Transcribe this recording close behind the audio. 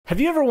Have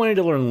you ever wanted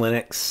to learn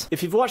Linux?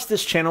 If you've watched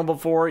this channel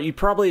before, you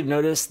probably have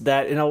noticed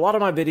that in a lot of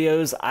my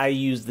videos, I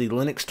use the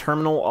Linux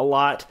terminal a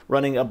lot,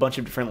 running a bunch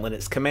of different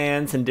Linux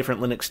commands and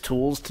different Linux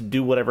tools to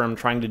do whatever I'm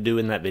trying to do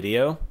in that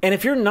video. And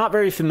if you're not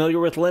very familiar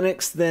with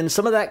Linux, then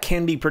some of that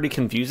can be pretty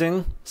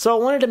confusing. So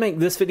I wanted to make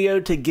this video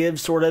to give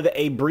sort of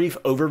a brief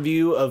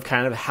overview of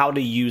kind of how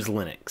to use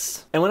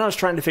Linux. And when I was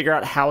trying to figure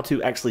out how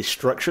to actually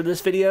structure this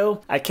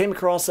video, I came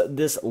across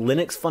this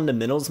Linux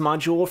fundamentals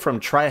module from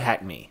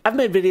TryHackMe. I've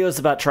made videos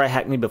about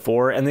TryHackMe before,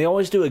 and they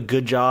always do a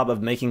good job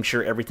of making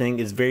sure everything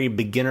is very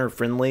beginner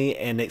friendly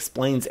and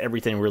explains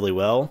everything really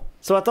well.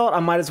 So I thought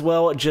I might as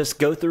well just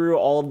go through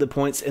all of the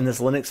points in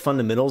this Linux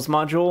fundamentals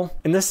module.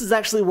 And this is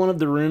actually one of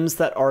the rooms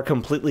that are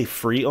completely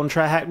free on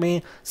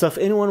TryHackMe. So if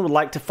anyone would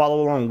like to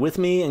follow along with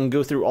me and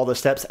go through all the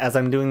steps as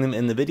I'm doing them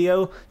in the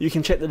video, you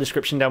can check the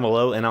description down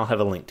below and I'll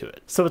have a link to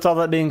it. So with all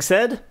that being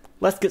said,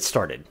 let's get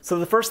started. So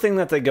the first thing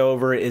that they go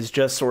over is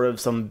just sort of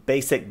some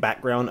basic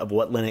background of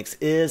what Linux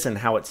is and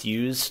how it's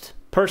used.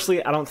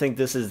 Personally, I don't think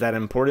this is that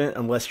important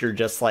unless you're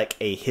just like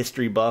a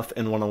history buff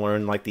and want to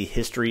learn like the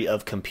history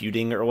of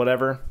computing or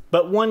whatever.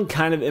 But one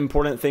kind of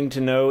important thing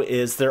to know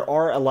is there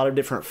are a lot of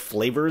different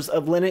flavors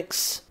of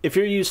Linux. If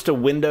you're used to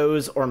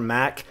Windows or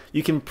Mac,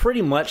 you can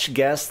pretty much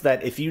guess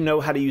that if you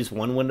know how to use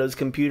one Windows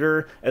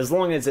computer, as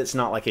long as it's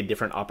not like a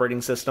different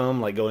operating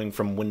system, like going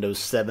from Windows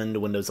 7 to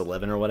Windows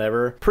 11 or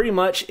whatever, pretty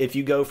much if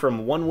you go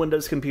from one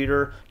Windows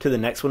computer to the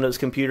next Windows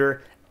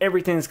computer,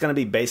 everything's going to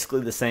be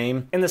basically the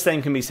same, and the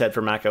same can be said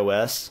for Mac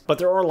OS. But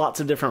there are lots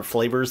of different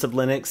flavors of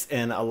Linux,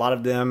 and a lot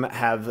of them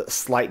have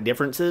slight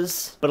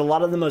differences. But a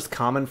lot of the most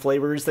common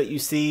flavors that you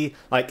see,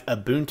 like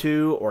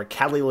Ubuntu or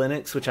Kali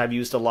Linux, which I've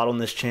used a lot on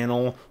this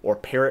channel, or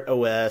Parrot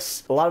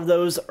OS, a lot of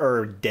those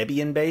are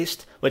Debian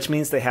based, which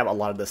means they have a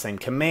lot of the same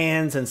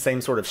commands and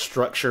same sort of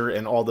structure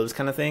and all those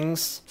kind of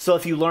things. So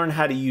if you learn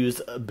how to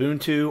use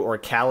Ubuntu or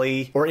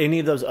Kali or any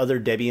of those other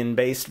Debian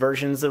based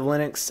versions of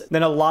Linux,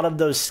 then a lot of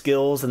those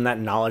skills and that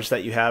knowledge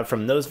that you have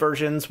from those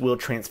versions will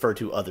transfer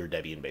to other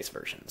Debian-based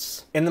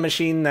versions. And the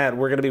machine that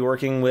we're going to be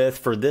working with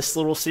for this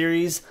little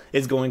series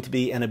is going to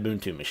be an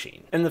Ubuntu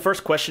machine. And the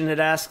first question it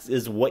asks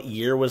is, what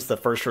year was the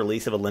first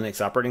release of a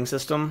Linux operating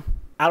system?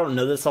 I don't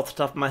know this off the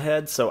top of my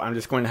head, so I'm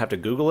just going to have to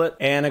Google it.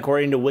 And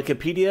according to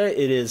Wikipedia,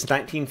 it is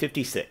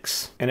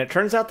 1956. And it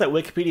turns out that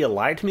Wikipedia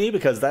lied to me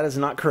because that is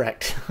not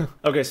correct.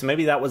 Okay, so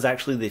maybe that was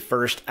actually the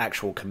first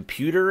actual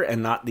computer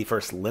and not the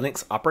first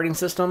Linux operating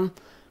system.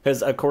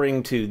 Because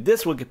according to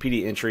this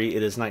Wikipedia entry,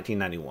 it is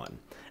 1991.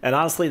 And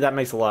honestly, that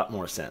makes a lot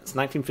more sense.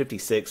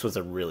 1956 was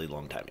a really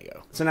long time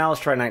ago. So now let's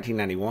try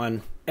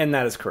 1991. And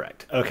that is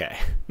correct. Okay,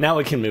 now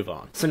we can move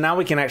on. So now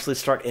we can actually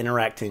start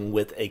interacting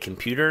with a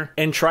computer.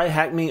 And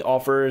TryHackMe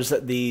offers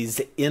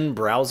these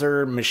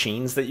in-browser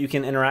machines that you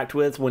can interact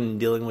with when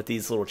dealing with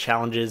these little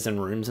challenges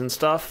and rooms and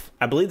stuff.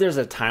 I believe there's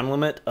a time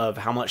limit of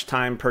how much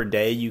time per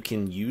day you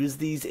can use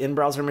these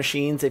in-browser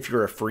machines if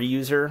you're a free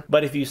user.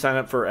 But if you sign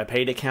up for a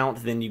paid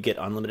account, then you get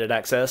unlimited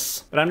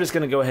access. But I'm just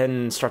going to go ahead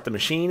and start the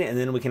machine, and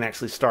then we can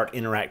actually start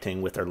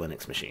interacting with our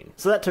Linux machine.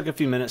 So that took a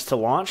few minutes to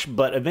launch,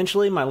 but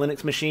eventually my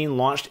Linux machine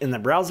launched in the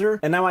browser.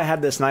 And now I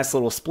have this nice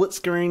little split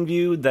screen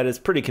view that is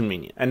pretty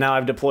convenient. And now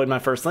I've deployed my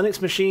first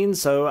Linux machine,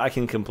 so I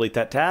can complete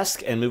that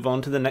task and move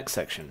on to the next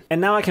section.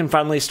 And now I can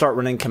finally start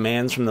running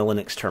commands from the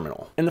Linux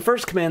terminal. And the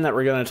first command that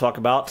we're going to talk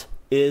about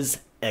is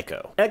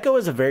echo. Echo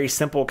is a very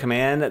simple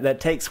command that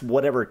takes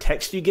whatever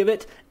text you give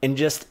it and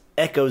just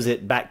echoes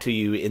it back to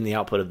you in the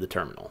output of the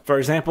terminal. For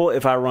example,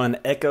 if I run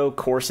echo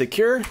core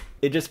secure,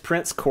 it just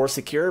prints core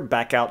secure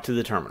back out to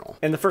the terminal.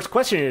 And the first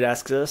question it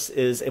asks us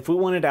is, if we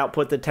wanted to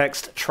output the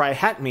text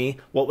TryHackMe,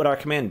 what would our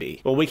command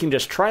be? Well, we can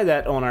just try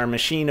that on our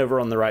machine over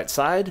on the right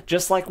side.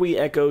 Just like we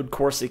echoed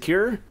core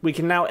secure, we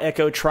can now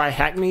echo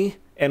TryHackMe.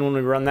 And when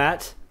we run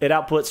that, it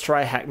outputs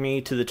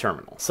TryHackMe to the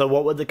terminal. So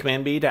what would the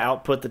command be to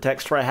output the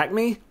text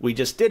TryHackMe? We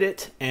just did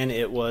it, and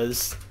it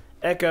was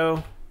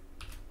echo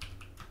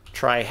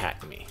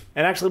TryHackMe.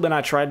 And actually, when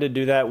I tried to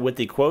do that with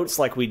the quotes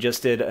like we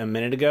just did a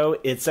minute ago,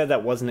 it said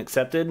that wasn't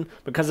accepted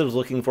because it was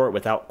looking for it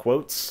without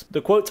quotes.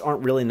 The quotes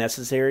aren't really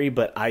necessary,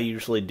 but I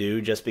usually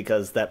do just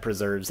because that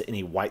preserves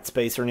any white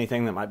space or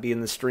anything that might be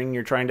in the string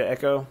you're trying to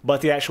echo. But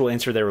the actual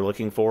answer they were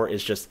looking for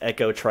is just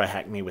echo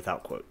TryHackMe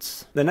without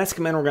quotes. The next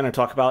command we're going to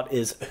talk about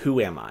is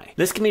who am I?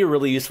 This can be a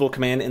really useful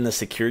command in the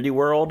security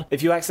world.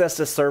 If you access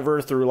a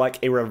server through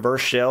like a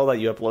reverse shell that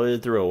you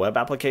uploaded through a web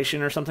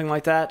application or something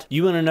like that,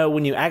 you want to know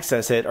when you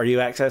access it, are you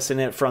accessing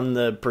it from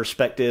the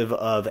perspective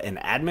of an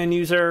admin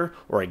user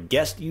or a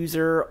guest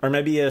user, or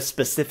maybe a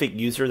specific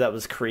user that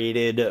was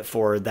created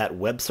for that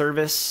web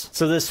service.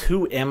 So this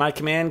who am I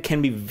command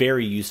can be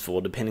very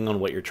useful depending on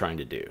what you're trying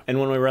to do. And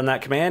when we run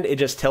that command, it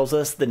just tells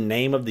us the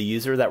name of the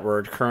user that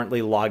we're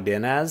currently logged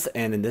in as,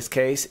 and in this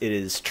case it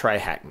is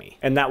TryHackMe.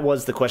 And that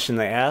was the question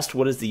they asked: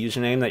 what is the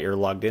username that you're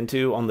logged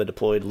into on the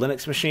deployed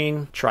Linux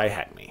machine?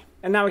 TryHackMe.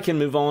 And now we can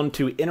move on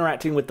to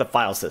interacting with the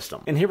file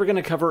system. And here we're going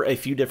to cover a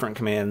few different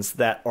commands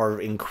that are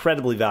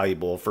incredibly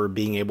valuable for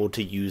being able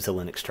to use a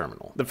Linux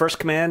terminal. The first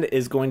command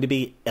is going to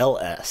be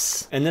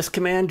ls. And this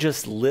command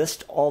just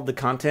lists all the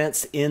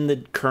contents in the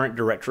current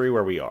directory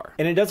where we are.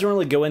 And it doesn't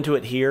really go into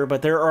it here,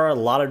 but there are a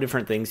lot of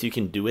different things you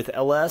can do with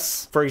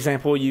ls. For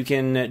example, you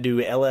can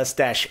do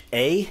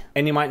ls-a,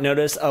 and you might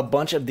notice a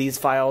bunch of these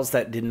files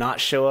that did not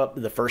show up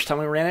the first time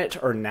we ran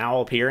it are now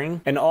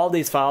appearing. And all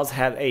these files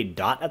have a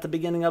dot at the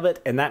beginning of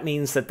it, and that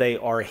means that they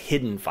are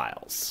hidden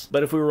files.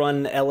 But if we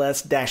run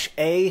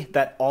ls-a,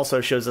 that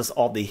also shows us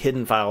all the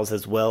hidden files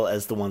as well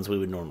as the ones we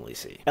would normally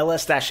see.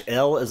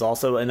 ls-l is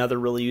also another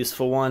really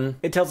useful one.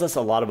 It tells us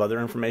a lot of other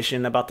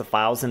information about the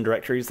files and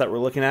directories that we're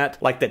looking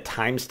at, like the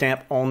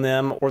timestamp on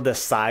them or the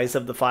size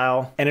of the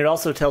file. And it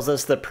also tells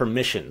us the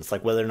permissions,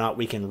 like whether or not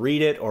we can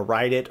read it or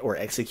write it or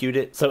execute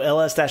it. So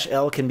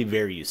ls-l can be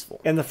very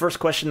useful. And the first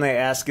question they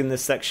ask in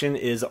this section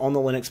is, on the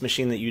Linux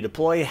machine that you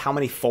deploy, how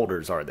many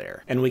folders are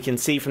there? And we can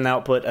see from the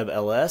output of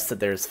ls that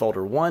there's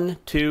folder 1,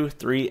 2,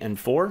 3, and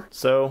 4.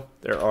 So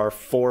there are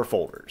 4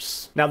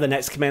 folders. Now the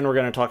next command we're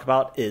going to talk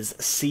about is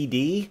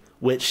cd,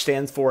 which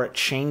stands for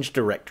change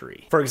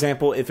directory. For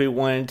example, if we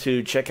wanted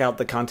to check out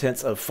the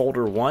contents of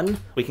folder 1,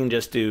 we can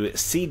just do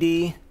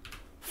cd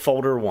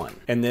folder 1,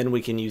 and then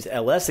we can use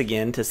ls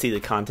again to see the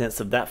contents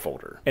of that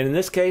folder. And in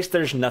this case,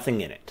 there's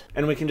nothing in it.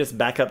 And we can just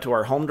back up to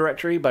our home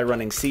directory by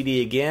running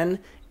cd again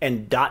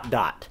and ...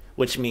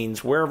 which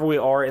means wherever we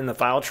are in the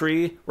file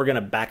tree, we're going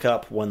to back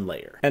up one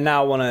layer. And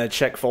now I want to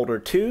check folder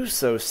 2,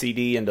 so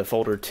cd into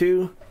folder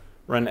 2,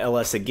 run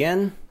ls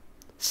again,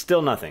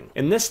 still nothing.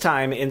 And this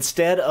time,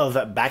 instead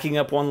of backing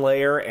up one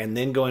layer and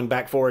then going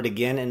back forward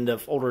again into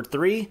folder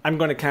 3, I'm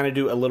going to kind of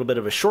do a little bit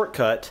of a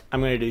shortcut.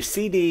 I'm going to do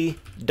cd ...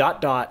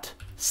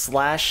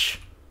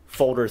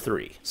 folder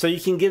 3. So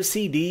you can give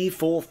CD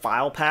full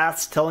file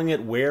paths, telling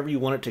it wherever you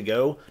want it to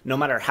go. No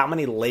matter how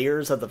many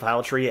layers of the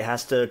file tree it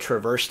has to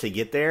traverse to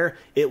get there,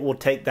 it will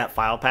take that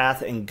file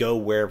path and go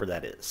wherever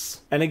that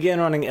is. And again,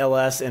 running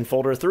ls in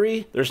folder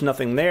 3, there's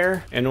nothing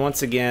there. And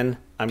once again,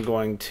 I'm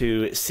going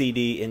to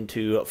cd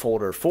into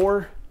folder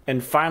 4.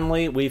 And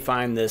finally, we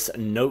find this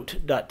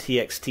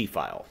note.txt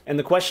file. And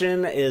the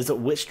question is,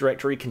 which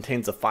directory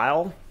contains a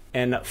file?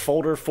 And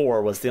folder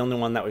 4 was the only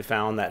one that we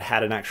found that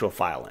had an actual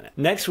file in it.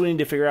 Next, we need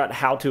to figure out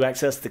how to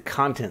access the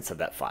contents of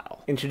that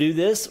file. And to do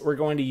this, we're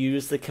going to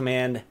use the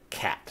command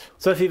cat.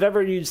 So if you've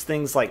ever used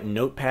things like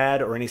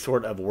Notepad or any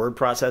sort of word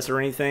processor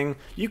or anything,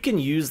 you can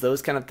use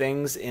those kind of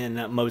things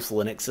in most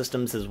Linux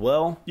systems as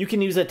well. You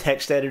can use a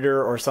text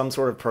editor or some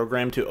sort of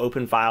program to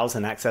open files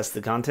and access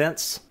the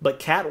contents, but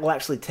cat will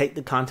actually take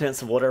the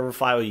contents of whatever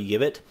file you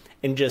give it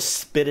and just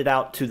spit it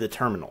out to the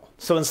terminal.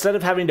 So instead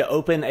of having to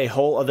open a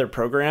whole other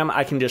program,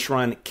 I can just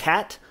run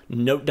cat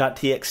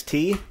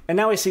note.txt, and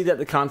now we see that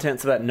the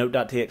contents of that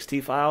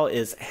note.txt file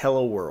is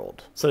hello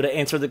world. So to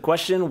answer the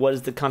question, what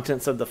is the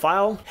contents of the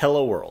file?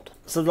 Hello world.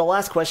 So the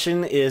last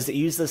question is,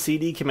 use the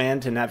cd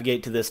command to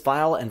navigate to this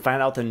file and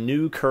find out the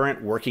new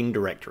current working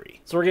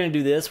directory. So we're going to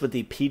do this with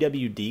the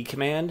pwd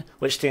command,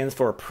 which stands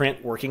for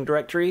print working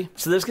directory.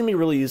 So this can be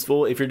really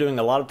useful if you're doing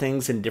a lot of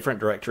things in different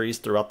directories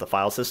throughout the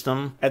file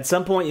system. At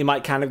some point, you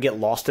might kind of get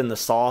lost in the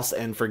sauce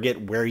and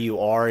forget where you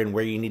are and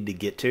where you need to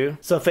get to.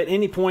 So if at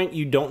any point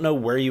you don't know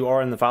where you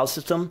are in the file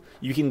system,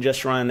 you can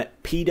just run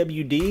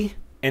pwd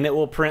and it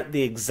will print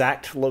the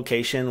exact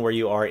location where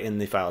you are in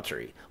the file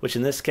tree, which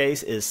in this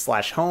case is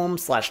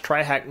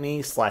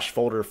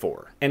 /home/TryHackMe/folder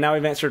 4. And now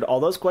we've answered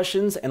all those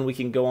questions, and we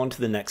can go on to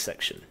the next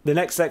section. The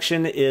next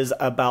section is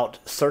about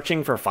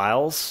searching for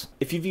files.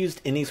 If you've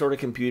used any sort of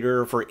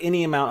computer for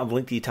any amount of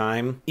lengthy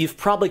time, you've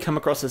probably come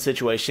across a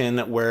situation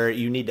where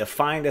you need to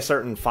find a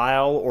certain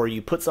file, or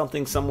you put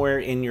something somewhere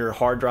in your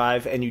hard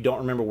drive and you don't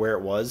remember where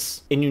it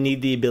was, and you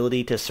need the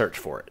ability to search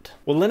for it.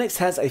 Well, Linux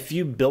has a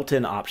few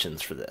built-in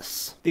options for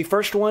this. The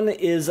first one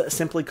is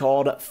simply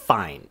called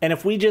find. And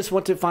if we just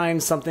want to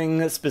find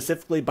something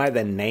specifically by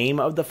the name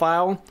of the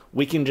file,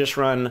 we can just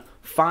run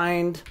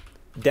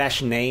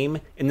find-name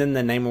and then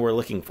the name we're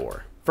looking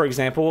for. For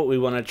example, we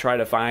want to try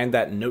to find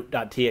that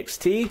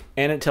note.txt,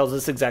 and it tells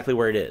us exactly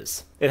where it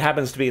is. It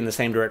happens to be in the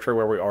same directory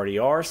where we already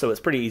are, so it's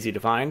pretty easy to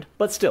find,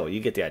 but still, you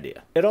get the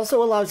idea. It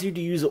also allows you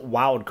to use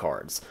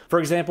wildcards. For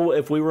example,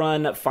 if we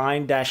run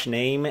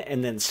find-name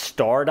and then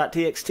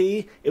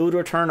star.txt, it would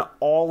return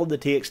all of the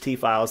txt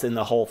files in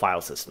the whole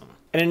file system.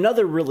 And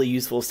another really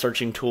useful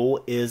searching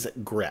tool is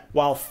grep.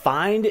 While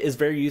find is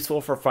very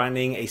useful for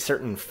finding a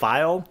certain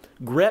file,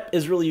 grep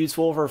is really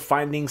useful for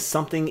finding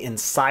something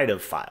inside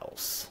of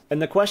files.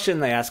 And the question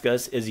they ask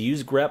us is,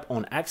 use grep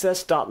on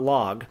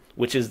access.log,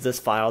 which is this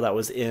file that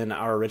was in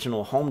our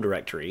original home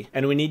directory,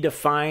 and we need to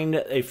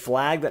find a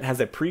flag that has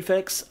a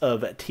prefix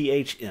of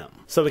thm.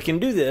 So we can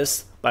do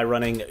this by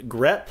running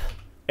grep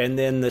and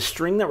then the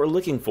string that we're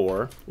looking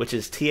for, which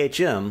is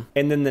thm,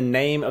 and then the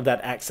name of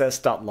that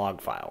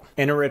access.log file.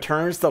 And it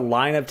returns the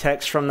line of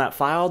text from that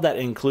file that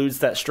includes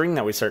that string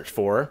that we searched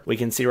for. We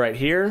can see right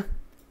here,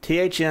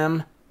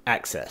 thm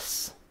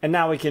access. And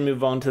now we can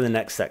move on to the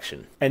next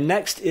section. And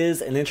next is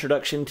an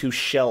introduction to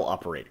shell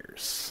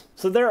operators.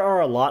 So there are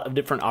a lot of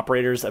different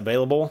operators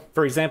available.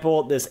 For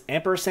example, this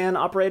ampersand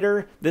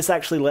operator, this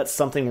actually lets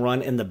something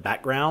run in the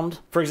background.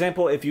 For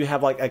example, if you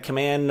have like a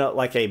command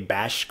like a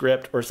bash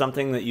script or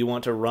something that you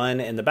want to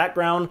run in the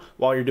background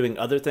while you're doing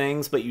other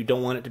things, but you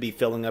don't want it to be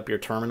filling up your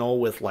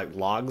terminal with like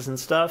logs and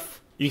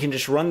stuff, you can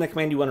just run the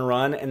command you want to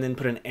run and then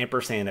put an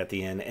ampersand at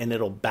the end and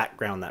it'll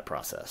background that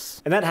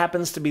process. And that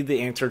happens to be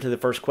the answer to the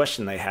first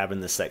question they have in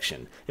this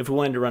section. If we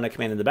wanted to run a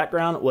command in the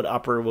background, what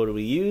operator would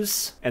we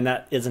use? And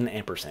that is an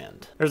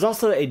ampersand. There's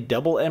also a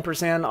double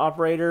ampersand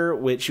operator,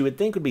 which you would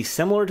think would be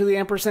similar to the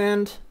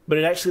ampersand, but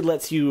it actually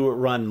lets you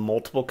run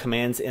multiple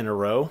commands in a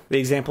row. The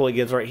example it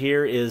gives right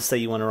here is, say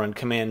you want to run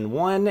command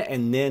 1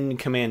 and then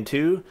command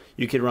 2.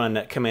 You could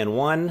run command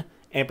 1,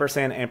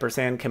 ampersand,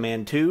 ampersand,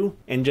 command 2,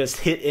 and just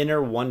hit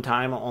enter one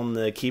time on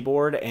the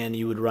keyboard and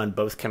you would run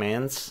both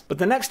commands. But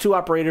the next two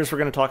operators we're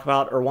going to talk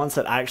about are ones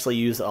that I actually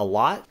use a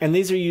lot, and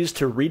these are used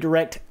to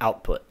redirect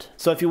output.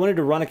 So if you wanted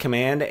to run a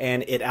command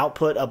and it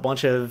output a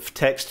bunch of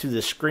text to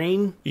the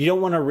screen, you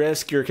don't want to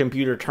risk your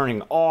computer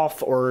turning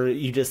off or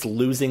you just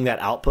losing that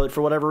output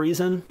for whatever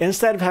reason.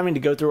 Instead of having to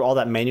go through all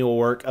that manual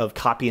work of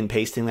copy and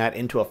pasting that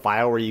into a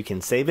file where you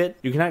can save it,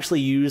 you can actually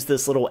use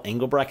this little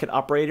angle bracket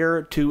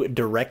operator to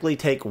directly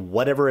take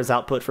whatever is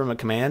output from a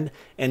command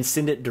and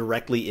send it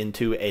directly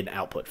into an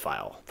output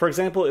file. For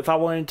example, if I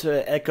wanted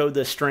to echo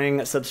the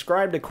string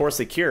subscribe to Core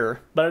Secure,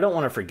 but I don't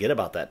want to forget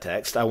about that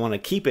text, I want to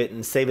keep it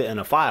and save it in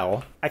a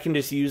file, I can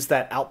just use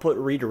that output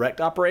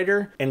redirect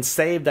operator and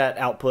save that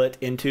output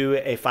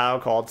into a file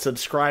called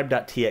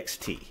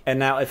subscribe.txt. And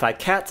now if I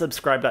cat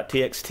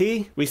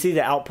subscribe.txt, we see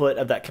the output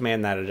of that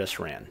command that I just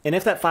ran. And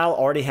if that file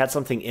already had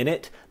something in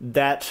it,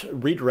 that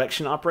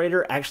redirection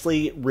operator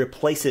actually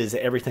replaces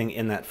everything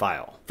in that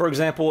file. For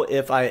example,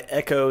 if I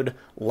echoed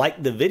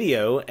like the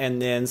video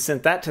and then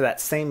sent that to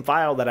that same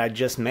file that I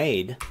just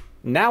made,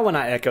 now when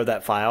I echo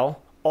that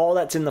file, all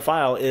that's in the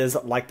file is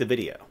like the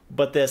video.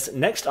 But this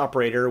next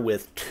operator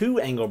with two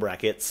angle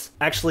brackets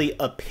actually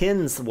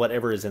appends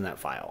whatever is in that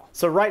file.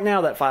 So right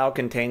now that file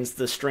contains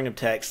the string of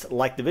text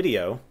like the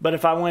video, but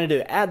if I wanted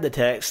to add the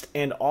text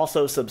and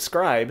also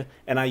subscribe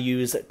and I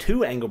use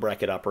two angle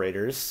bracket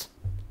operators,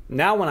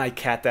 now when I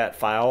cat that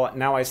file,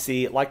 now I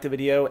see like the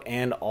video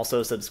and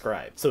also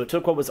subscribe. So it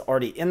took what was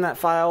already in that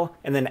file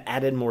and then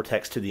added more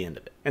text to the end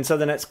of it. And so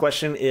the next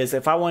question is,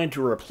 if I wanted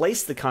to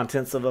replace the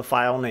contents of a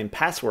file named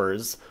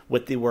passwords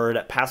with the word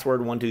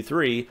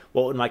password123,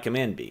 what would my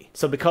command be?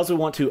 So because we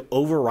want to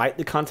overwrite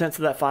the contents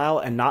of that file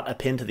and not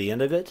append to the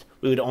end of it,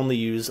 we would only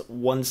use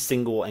one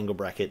single angle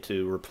bracket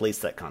to replace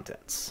that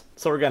contents.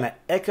 So we're going to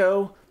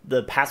echo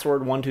the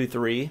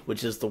password123,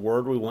 which is the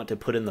word we want to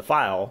put in the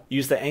file,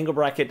 use the angle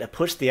bracket to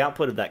push the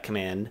output of that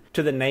command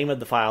to the name of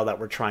the file that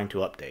we're trying to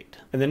update.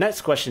 And the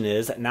next question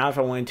is, now if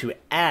I wanted to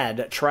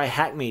add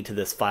TryHackMe to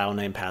this file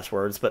named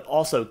passwords, but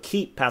also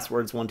keep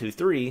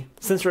passwords123,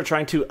 since we're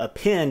trying to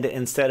append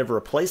instead of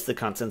replace the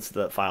contents of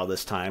the file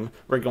this time,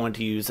 we're going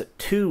to use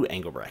two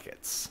angle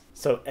brackets.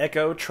 So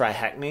echo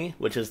TryHackMe,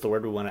 which is the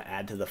word we want to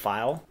add to the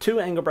file, two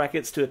angle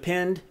brackets to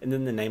append, and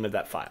then the name of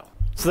that file.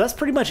 So that's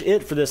pretty much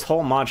it for this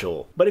whole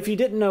module. But if you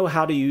didn't know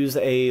how to use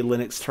a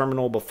Linux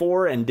terminal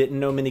before and didn't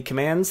know many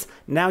commands,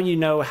 now you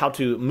know how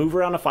to move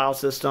around a file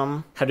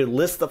system, how to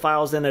list the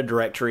files in a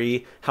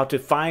directory, how to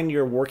find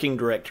your working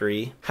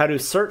directory, how to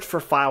search for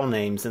file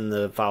names in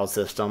the file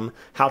system,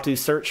 how to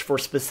search for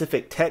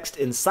specific text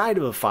inside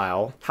of a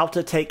file, how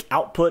to take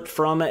output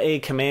from a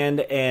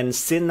command and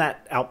send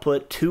that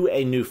output to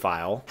a new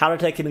file, how to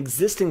take an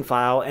existing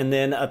file and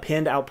then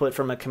append output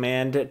from a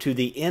command to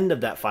the end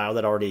of that file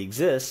that already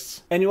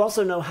exists. And you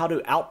also know how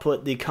to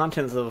output the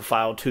contents of a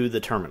file to the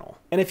terminal.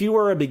 And if you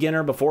were a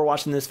beginner before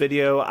watching this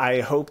video,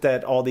 I hope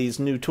that all these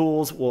new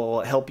tools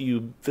will help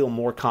you feel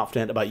more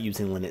confident about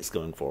using Linux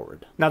going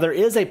forward. Now there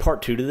is a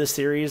part 2 to this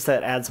series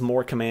that adds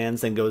more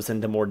commands and goes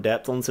into more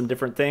depth on some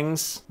different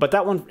things, but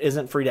that one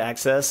isn't free to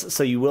access,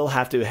 so you will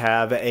have to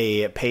have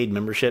a paid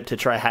membership to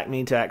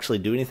TryHackMe to actually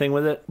do anything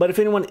with it. But if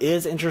anyone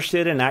is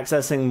interested in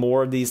accessing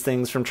more of these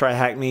things from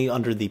TryHackMe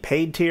under the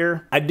paid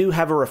tier, I do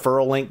have a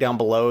referral link down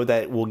below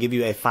that will give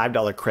you a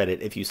 $5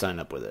 credit if you sign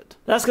up with it.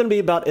 That's going to be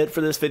about it for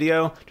this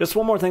video. Just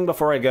one more thing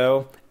before I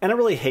go, and I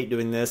really hate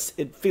doing this,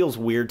 it feels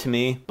weird to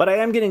me, but I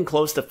am getting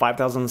close to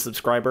 5,000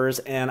 subscribers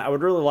and I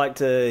would really like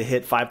to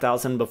hit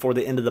 5,000 before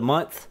the end of the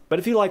month. But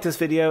if you liked this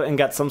video and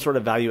got some sort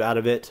of value out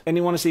of it, and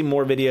you want to see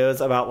more videos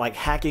about like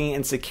hacking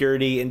and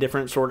security and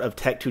different sort of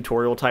tech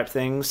tutorial type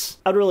things,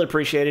 I'd really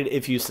appreciate it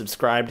if you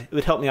subscribed. It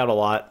would help me out a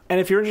lot. And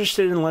if you're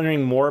interested in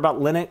learning more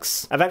about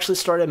Linux, I've actually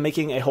started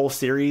making a whole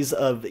series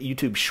of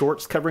YouTube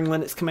shorts covering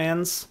Linux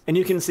commands, and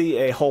you can see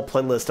a whole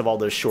playlist of all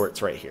those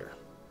shorts right here.